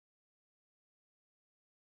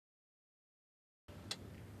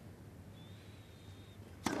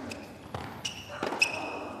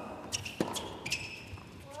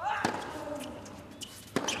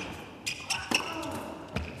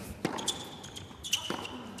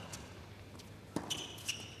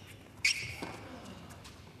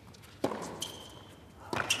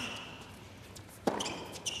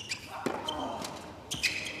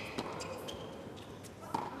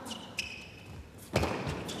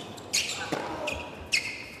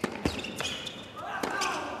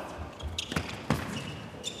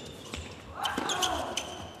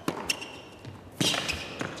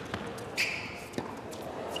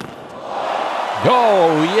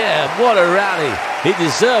Oh, yeah, what a rally. He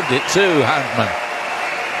deserved it too, Hanfmann.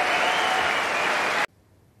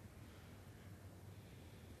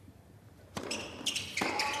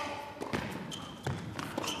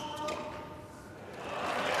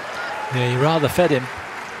 Yeah, he rather fed him.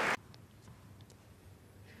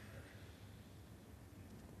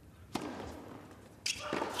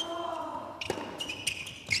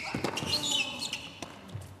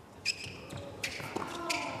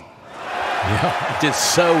 Yeah, he did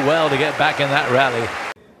so well to get back in that rally.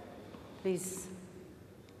 Please.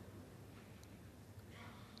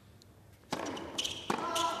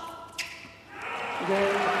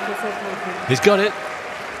 He's got it.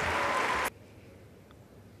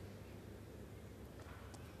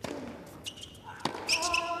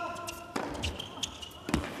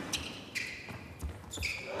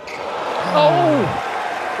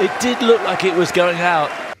 Oh, it did look like it was going out.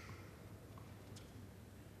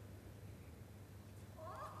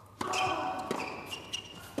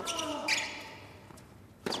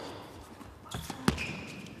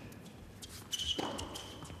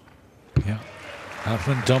 Yeah,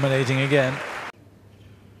 Hanfmann dominating again.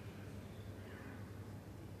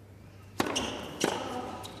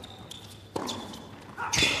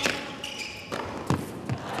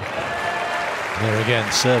 There again,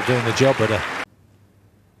 serve doing the job better.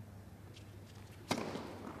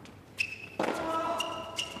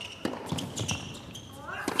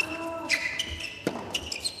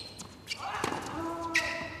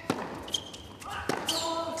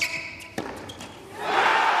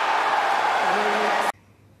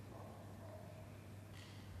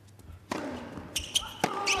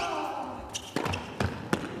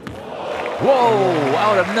 Whoa,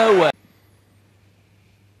 out of nowhere.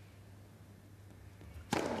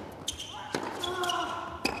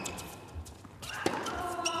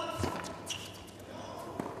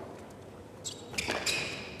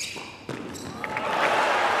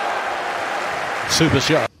 Super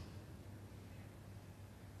shot.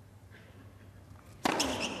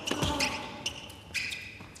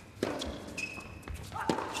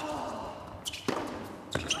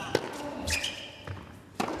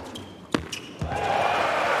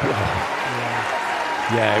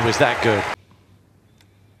 Yeah, it was that good.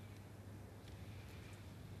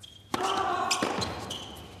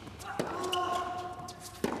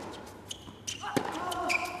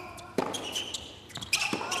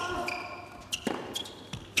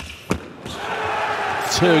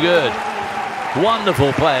 Too good.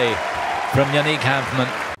 Wonderful play from Yannick Hanfmann.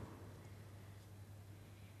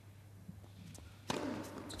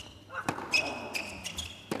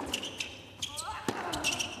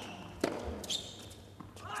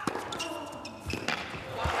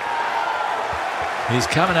 He's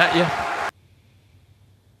coming at you.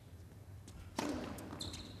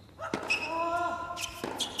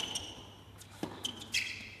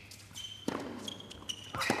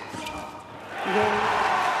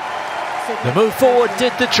 The move forward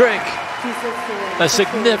did the trick. A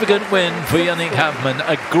significant win for Yannick Hanfmann.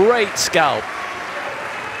 A great scalp.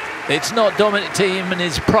 It's not Dominic Thiem in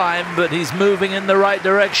his prime, but he's moving in the right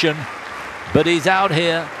direction. But he's out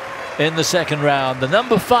here in the second round. The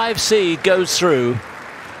number 5 seed goes through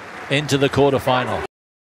into the quarterfinal.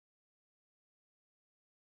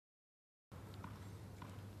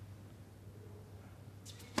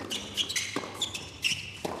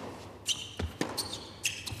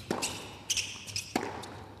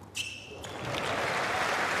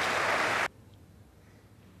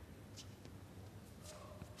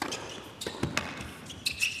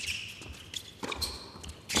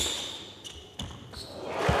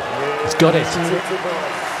 He's got it.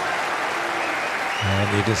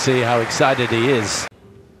 And you can see how excited he is.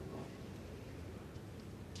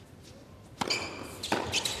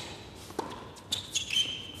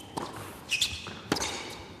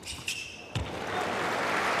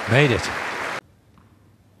 Made it.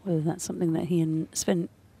 Whether that's something that he and Sven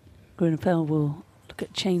Grunefeld will look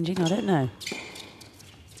at changing, I don't know.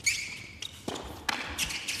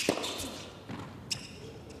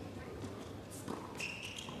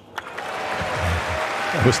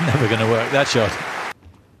 That was never going to work, that shot.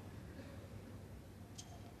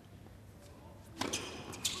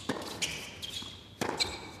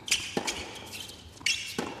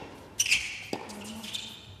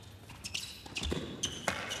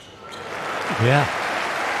 Yeah.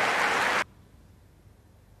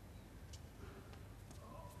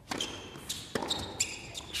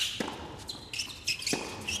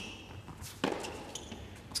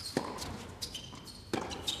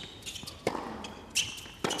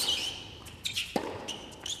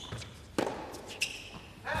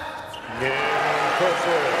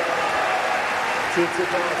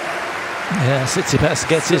 Yeah, Tsitsipas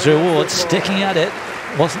gets his reward, sticking at it.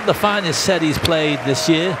 Wasn't the finest set he's played this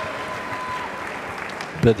year.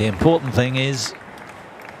 But the important thing is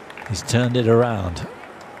he's turned it around.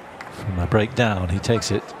 From a breakdown, he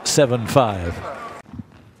takes it 7-5.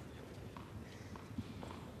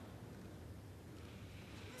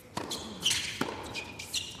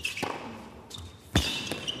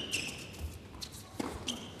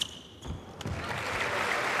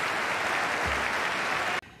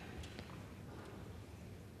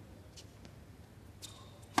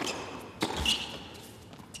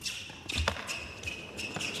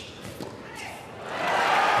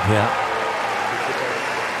 Yeah.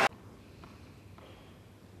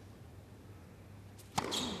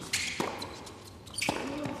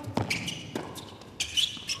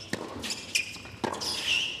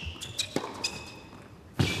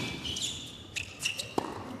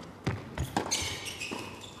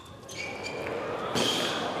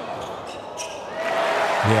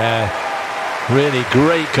 Yeah, really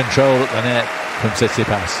great control at the net from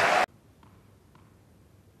Tsitsipas.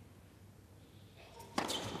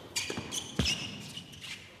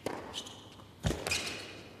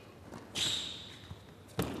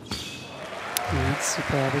 That's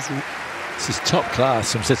superb, isn't it? This is top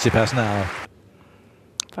class from Tsitsipas now.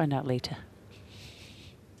 Find out later.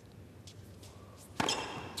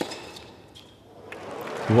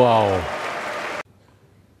 Wow.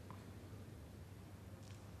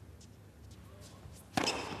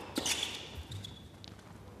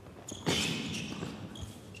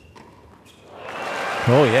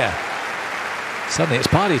 Oh yeah. Suddenly it's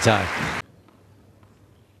party time.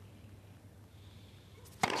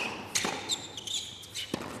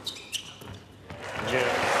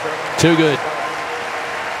 Too good.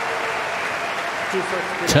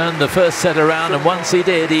 Turned the first set around, and once he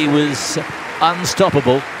did, he was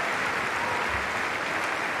unstoppable.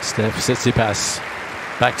 Steph Tsitsipas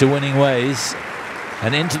back to winning ways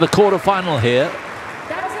and into the quarterfinal here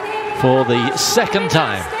for the second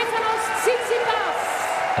time.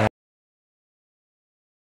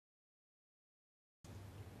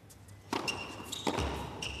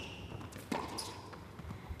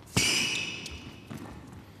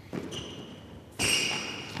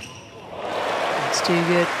 It's too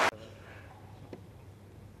good.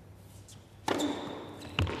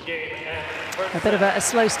 A bit of a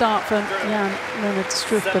slow start from Jan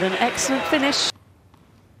Struff, but an excellent finish.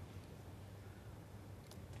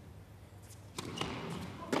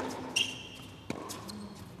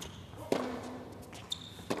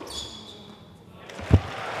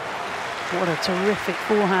 What a terrific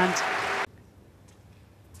forehand.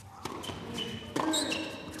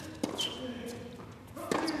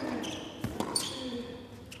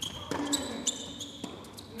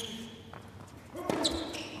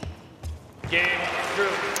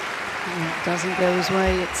 It doesn't go his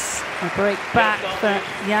way. It's a break back for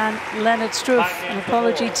Jan-Lennard Struff. An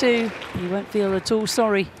apology too. He won't feel at all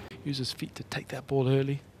sorry. Use his feet to take that ball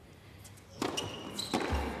early.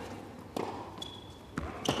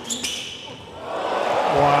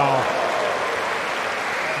 Wow.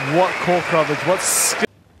 What core coverage, what skill.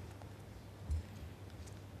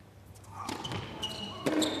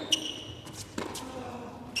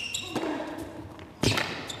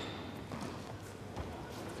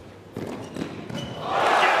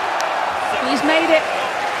 He's made it.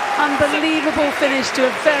 Unbelievable finish to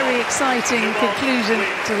a very exciting conclusion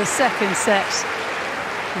to the second set.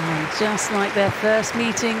 And just like their first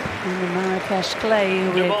meeting in the Marrakesh clay,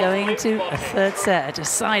 we're going to a third set, a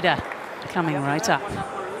decider coming right up.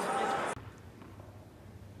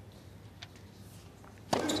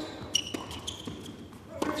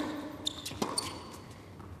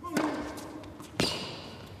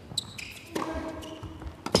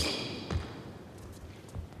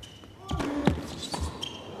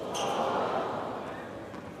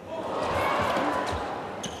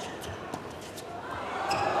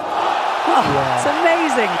 Wow. It's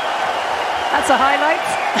amazing. That's a highlight.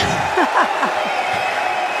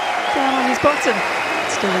 Down on his bottom.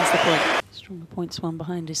 Still wins the point. Stronger points one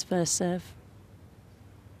behind his first serve.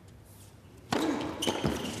 The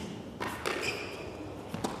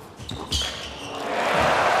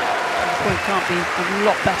point can't be a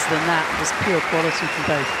lot better than that. There's pure quality from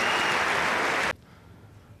both.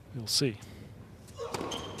 We'll see.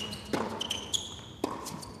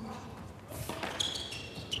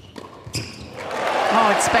 Oh,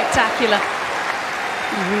 it's spectacular.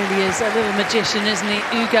 He really is a little magician, isn't he?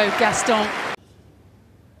 Hugo Gaston.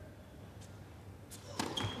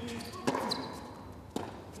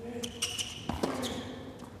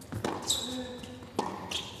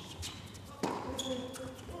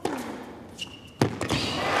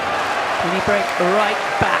 break right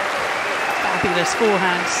back. Fabulous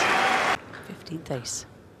forehands. 15th ace.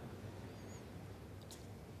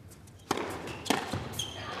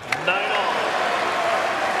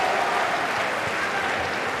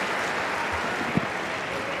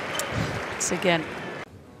 It's again.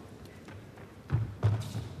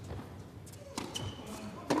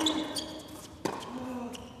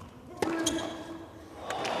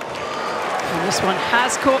 And this one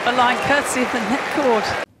has caught the line courtesy of the net cord.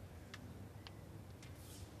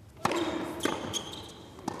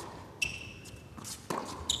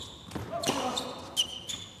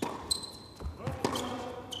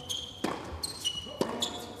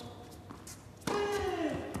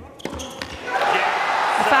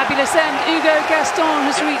 Fabulous end. Hugo Gaston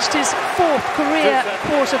has reached his 4th career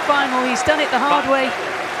quarter-final. He's done it the hard way.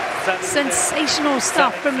 Sensational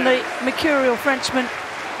stuff from the mercurial Frenchman.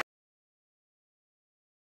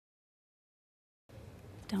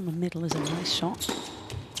 Down the middle is a nice shot.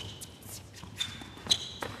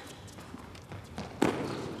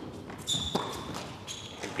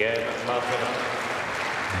 Yeah,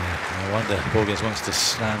 no wonder Borges wants to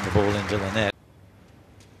slam the ball into the net.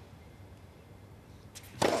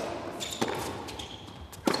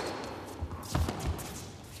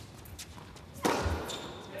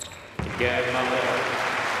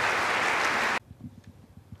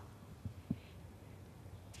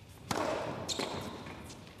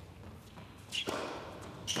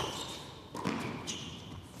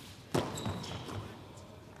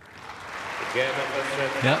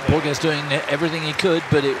 Yeah, Borges doing everything he could,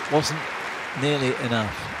 but it wasn't nearly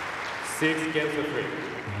enough. 6 games to 3.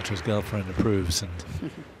 Madra's girlfriend approves, and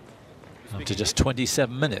after just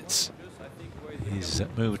 27 minutes, he's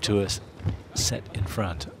moved to a set in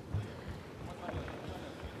front.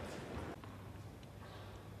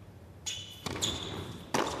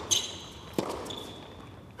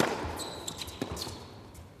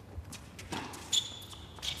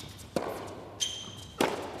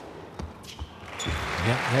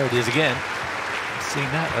 Yeah, there it is again. Seen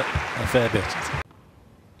that a fair bit.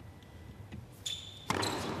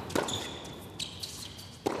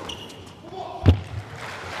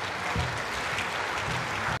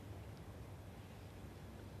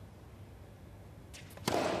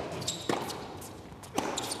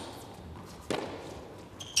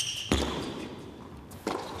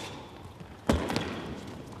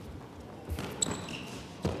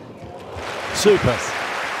 Super.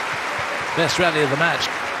 Best rally of the match.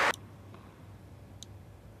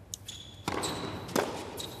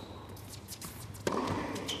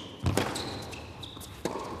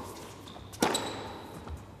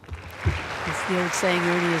 It's the old saying,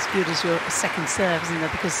 you're only as good as your second serve, isn't there?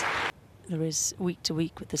 Because there is week to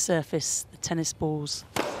week with the surface, the tennis balls.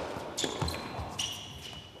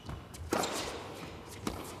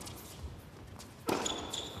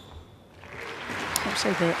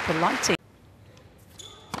 Also the lighting.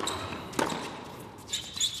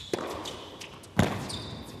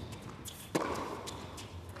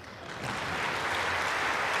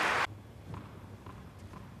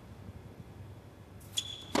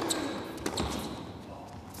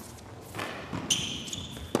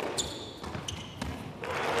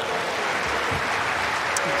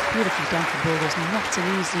 Beautifully done for Borges, not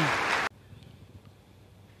an easy.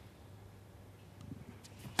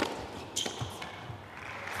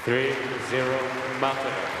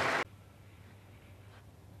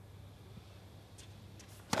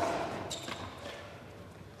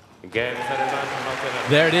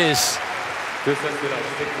 There it is.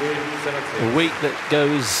 A week that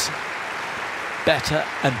goes better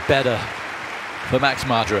and better for Max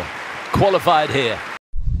Madra. Qualified here.